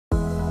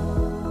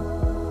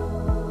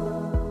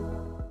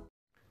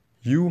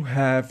You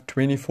have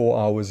 24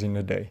 hours in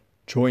a day.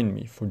 Join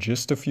me for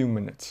just a few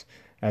minutes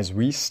as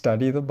we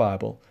study the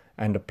Bible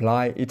and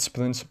apply its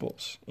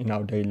principles in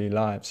our daily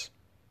lives.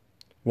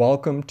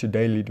 Welcome to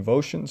Daily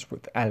Devotions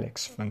with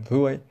Alex van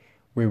Rooy,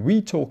 where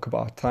we talk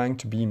about trying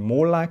to be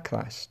more like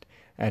Christ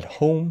at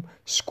home,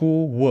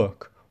 school,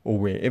 work, or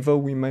wherever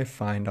we may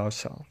find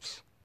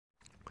ourselves.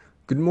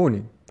 Good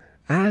morning.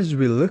 As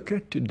we look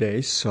at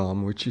today's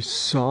Psalm, which is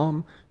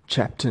Psalm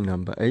chapter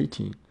number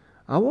 18,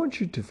 I want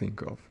you to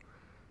think of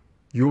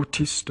your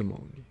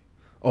testimony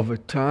of a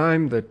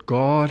time that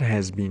God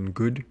has been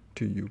good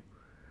to you.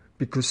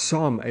 Because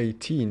Psalm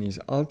 18 is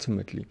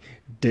ultimately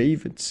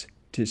David's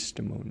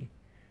testimony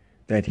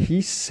that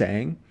he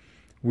sang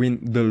when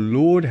the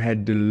Lord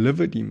had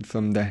delivered him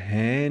from the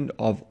hand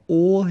of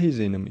all his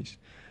enemies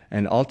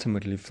and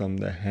ultimately from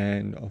the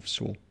hand of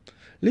Saul.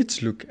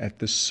 Let's look at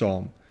the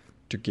psalm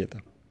together.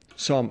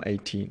 Psalm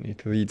 18,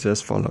 it reads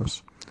as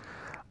follows.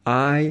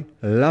 I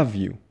love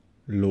you,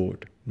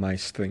 Lord, my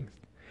strength.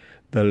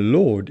 The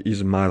Lord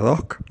is my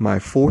rock, my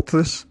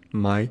fortress,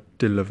 my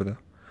deliverer.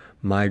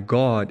 My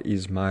God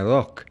is my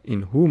rock,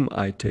 in whom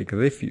I take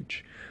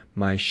refuge,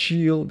 my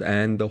shield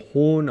and the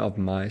horn of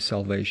my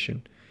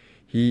salvation.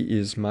 He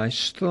is my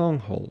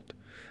stronghold.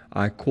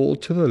 I call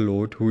to the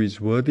Lord, who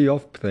is worthy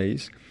of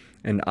praise,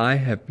 and I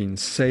have been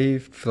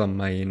saved from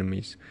my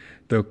enemies.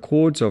 The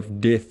cords of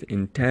death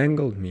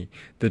entangled me.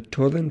 The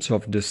torrents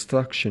of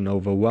destruction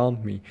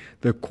overwhelmed me.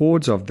 The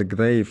cords of the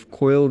grave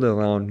coiled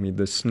around me.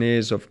 The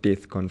snares of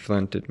death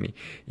confronted me.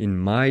 In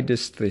my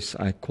distress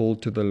I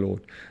called to the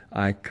Lord.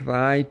 I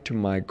cried to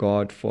my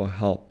God for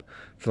help.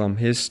 From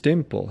his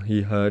temple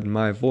he heard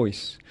my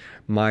voice.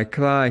 My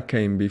cry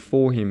came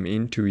before him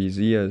into his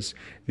ears.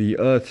 The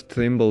earth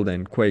trembled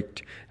and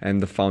quaked,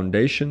 and the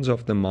foundations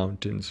of the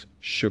mountains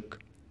shook.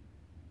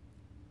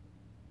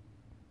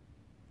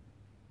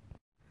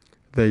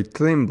 They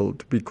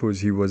trembled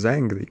because he was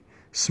angry.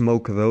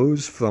 Smoke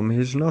rose from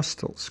his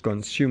nostrils.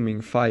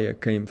 Consuming fire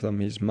came from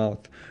his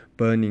mouth.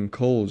 Burning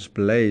coals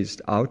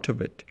blazed out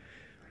of it.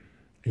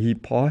 He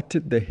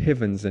parted the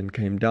heavens and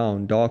came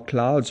down. Dark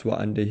clouds were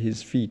under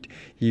his feet.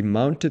 He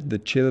mounted the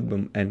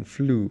cherubim and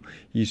flew.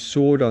 He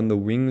soared on the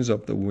wings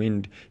of the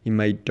wind. He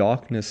made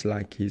darkness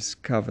like his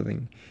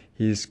covering,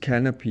 his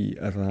canopy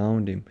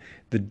around him,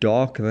 the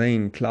dark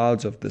rain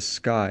clouds of the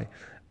sky.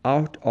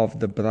 Out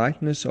of the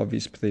brightness of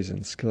his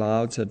presence,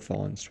 clouds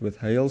advanced with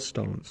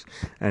hailstones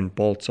and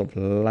bolts of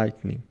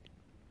lightning.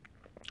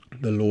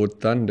 The Lord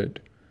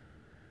thundered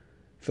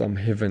from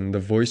heaven.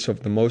 The voice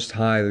of the Most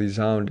High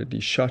resounded.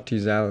 He shot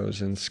his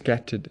arrows and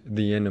scattered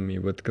the enemy.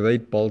 With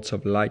great bolts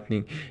of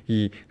lightning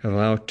he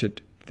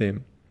routed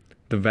them.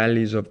 The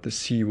valleys of the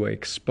sea were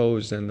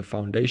exposed, and the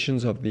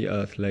foundations of the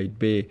earth laid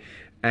bare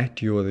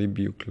at your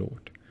rebuke,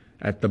 Lord.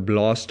 At the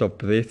blast of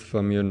breath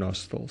from your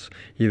nostrils.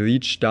 He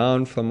reached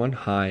down from on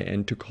high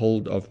and took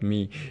hold of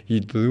me. He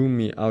drew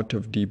me out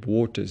of deep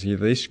waters. He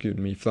rescued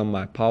me from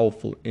my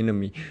powerful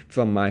enemy,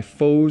 from my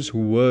foes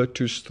who were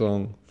too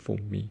strong for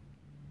me.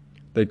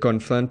 They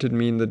confronted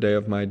me in the day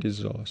of my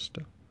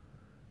disaster,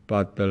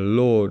 but the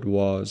Lord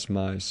was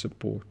my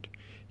support.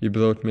 He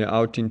brought me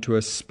out into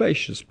a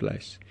spacious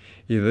place.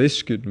 He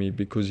rescued me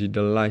because he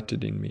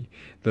delighted in me.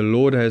 The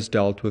Lord has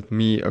dealt with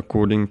me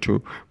according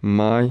to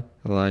my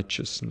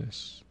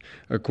righteousness,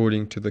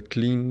 according to the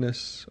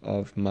cleanness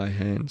of my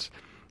hands.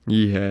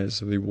 He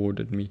has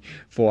rewarded me,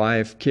 for I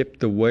have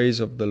kept the ways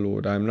of the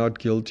Lord. I am not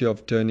guilty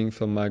of turning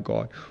from my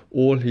God.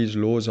 All his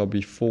laws are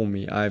before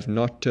me. I have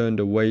not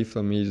turned away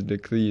from his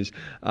decrees.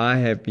 I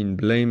have been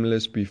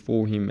blameless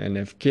before him and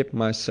have kept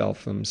myself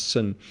from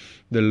sin.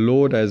 The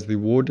Lord has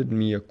rewarded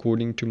me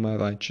according to my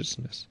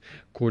righteousness,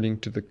 according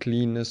to the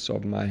cleanness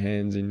of my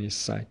hands in his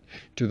sight.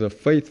 To the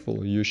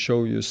faithful you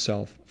show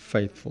yourself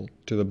faithful.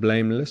 To the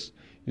blameless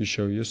you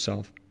show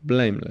yourself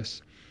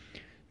blameless.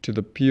 To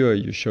the pure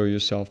you show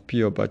yourself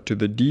pure, but to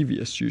the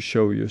devious you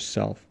show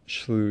yourself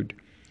shrewd.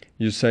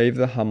 You save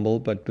the humble,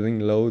 but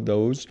bring low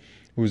those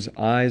whose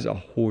eyes are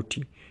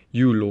haughty.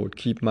 You, Lord,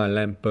 keep my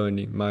lamp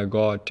burning. My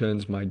God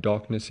turns my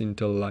darkness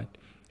into light.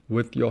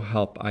 With your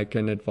help I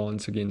can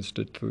advance against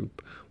a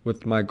troop.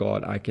 With my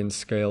God I can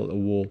scale a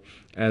wall.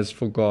 As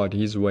for God,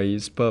 his way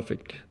is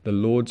perfect. The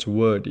Lord's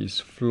word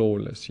is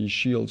flawless. He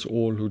shields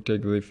all who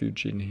take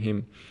refuge in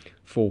him.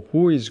 For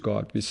who is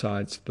God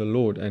besides the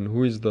Lord, and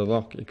who is the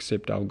rock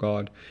except our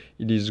God?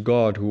 It is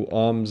God who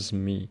arms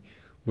me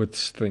with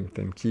strength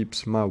and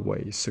keeps my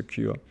way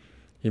secure.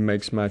 He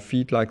makes my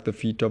feet like the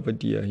feet of a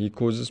deer. He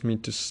causes me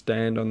to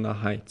stand on the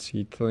heights.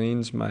 He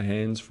trains my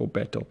hands for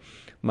battle.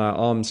 My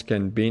arms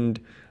can bend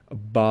a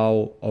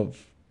bow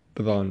of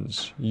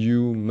bronze.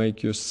 You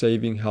make your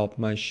saving help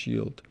my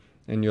shield,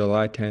 and your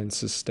right hand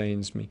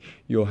sustains me.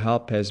 Your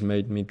help has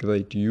made me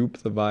great. You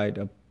provide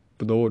a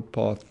broad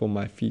path for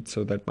my feet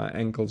so that my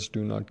ankles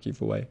do not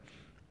give way.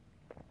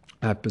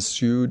 I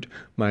pursued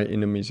my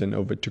enemies and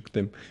overtook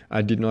them.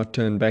 I did not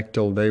turn back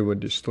till they were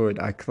destroyed.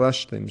 I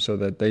crushed them so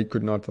that they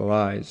could not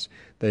rise.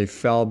 They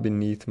fell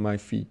beneath my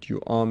feet.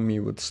 You armed me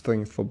with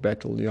strength for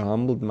battle. You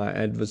humbled my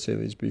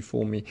adversaries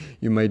before me.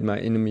 You made my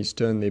enemies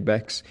turn their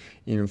backs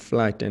in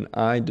flight, and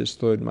I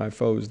destroyed my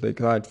foes. They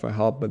cried for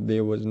help, but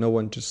there was no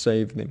one to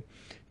save them.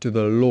 To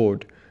the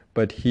Lord,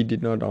 but he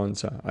did not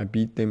answer. I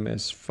beat them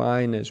as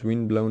fine as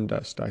wind-blown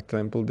dust. I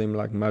trampled them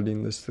like mud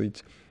in the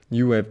streets.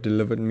 You have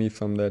delivered me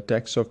from the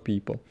attacks of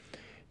people.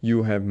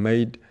 You have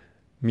made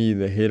me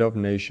the head of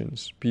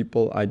nations.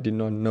 People I did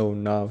not know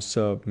now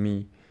serve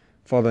me.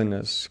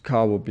 Foreigners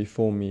cower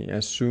before me.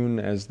 As soon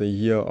as they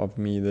hear of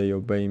me, they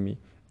obey me.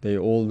 They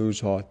all lose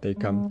heart. They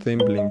come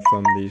trembling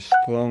from their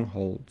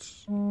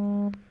strongholds.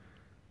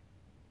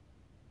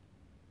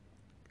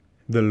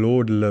 The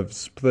Lord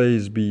lives.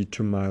 Praise be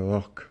to my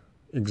rock.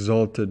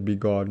 Exalted be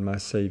God, my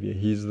Savior.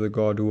 He is the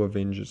God who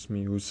avenges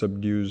me, who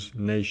subdues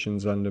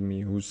nations under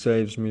me, who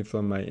saves me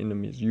from my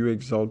enemies. You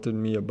exalted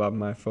me above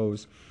my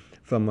foes.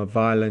 From a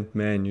violent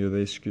man you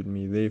rescued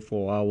me.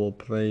 Therefore I will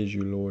praise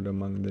you, Lord,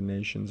 among the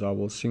nations. I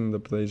will sing the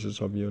praises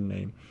of your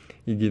name.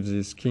 He gives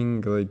his king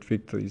great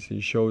victories.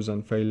 He shows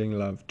unfailing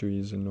love to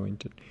his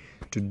anointed,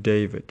 to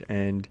David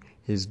and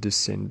his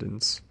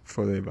descendants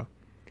forever.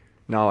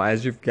 Now,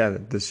 as you've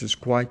gathered, this is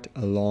quite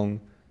a long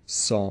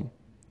psalm.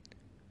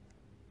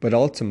 But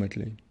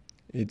ultimately,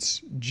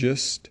 it's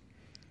just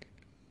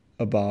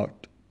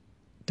about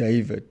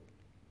David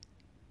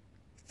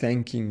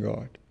thanking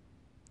God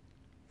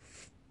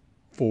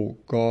for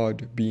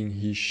God being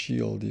his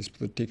shield, his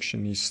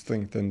protection, his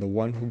strength, and the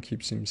one who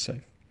keeps him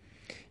safe.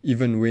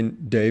 Even when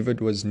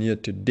David was near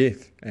to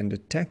death and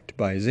attacked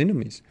by his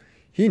enemies,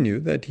 he knew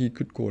that he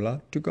could call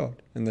out to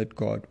God and that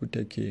God would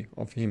take care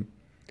of him.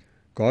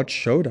 God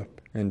showed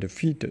up and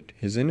defeated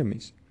his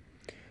enemies.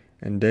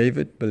 And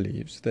David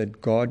believes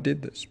that God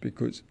did this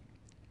because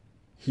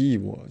he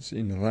was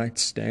in right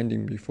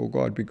standing before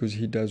God, because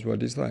he does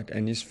what is right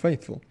and is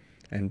faithful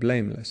and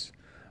blameless.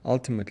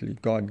 Ultimately,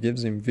 God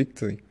gives him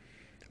victory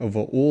over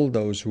all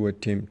those who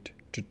attempt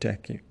to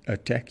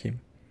attack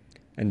him.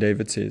 And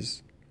David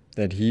says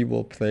that he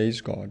will praise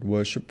God,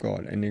 worship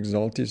God, and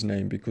exalt his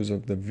name because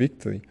of the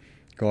victory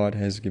God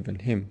has given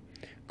him.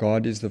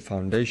 God is the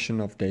foundation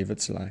of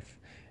David's life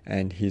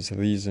and his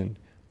reason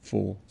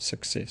for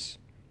success.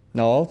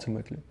 Now,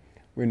 ultimately,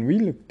 when we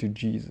look to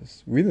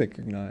Jesus, we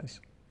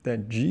recognize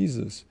that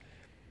Jesus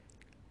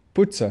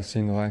puts us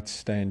in right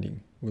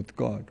standing with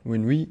God.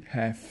 When we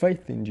have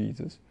faith in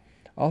Jesus,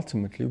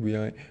 ultimately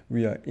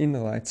we are in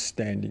right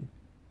standing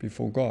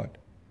before God.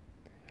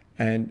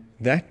 And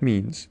that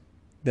means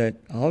that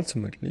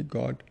ultimately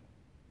God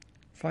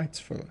fights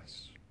for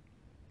us.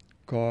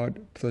 God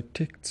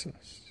protects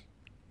us.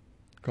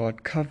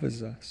 God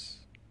covers us.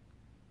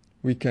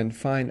 We can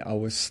find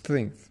our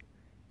strength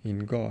in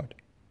God.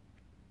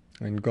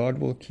 And God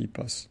will keep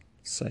us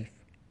safe.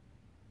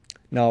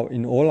 Now,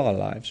 in all our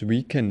lives,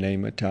 we can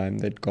name a time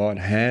that God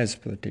has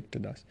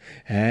protected us,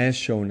 has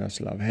shown us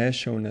love, has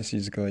shown us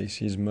his grace,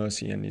 his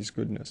mercy, and his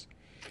goodness.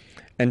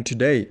 And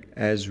today,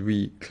 as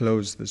we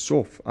close this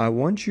off, I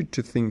want you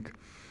to think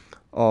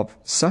of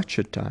such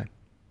a time.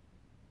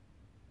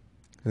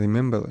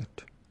 Remember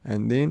it.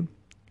 And then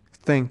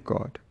thank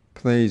God,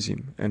 praise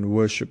him, and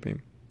worship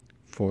him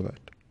for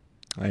that.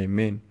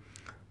 Amen.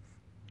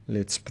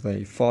 Let's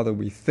pray. Father,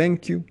 we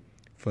thank you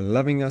for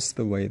loving us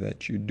the way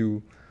that you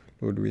do.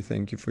 Lord, we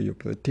thank you for your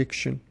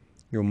protection,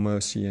 your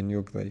mercy, and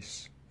your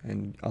grace,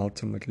 and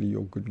ultimately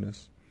your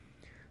goodness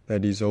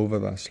that is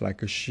over us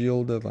like a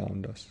shield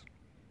around us.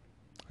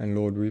 And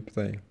Lord, we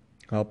pray,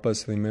 help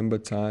us remember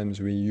times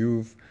where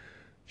you've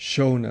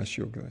shown us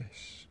your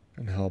grace,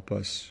 and help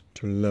us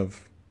to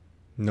live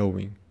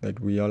knowing that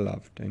we are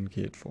loved and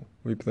cared for.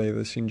 We pray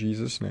this in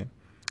Jesus' name.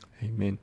 Amen.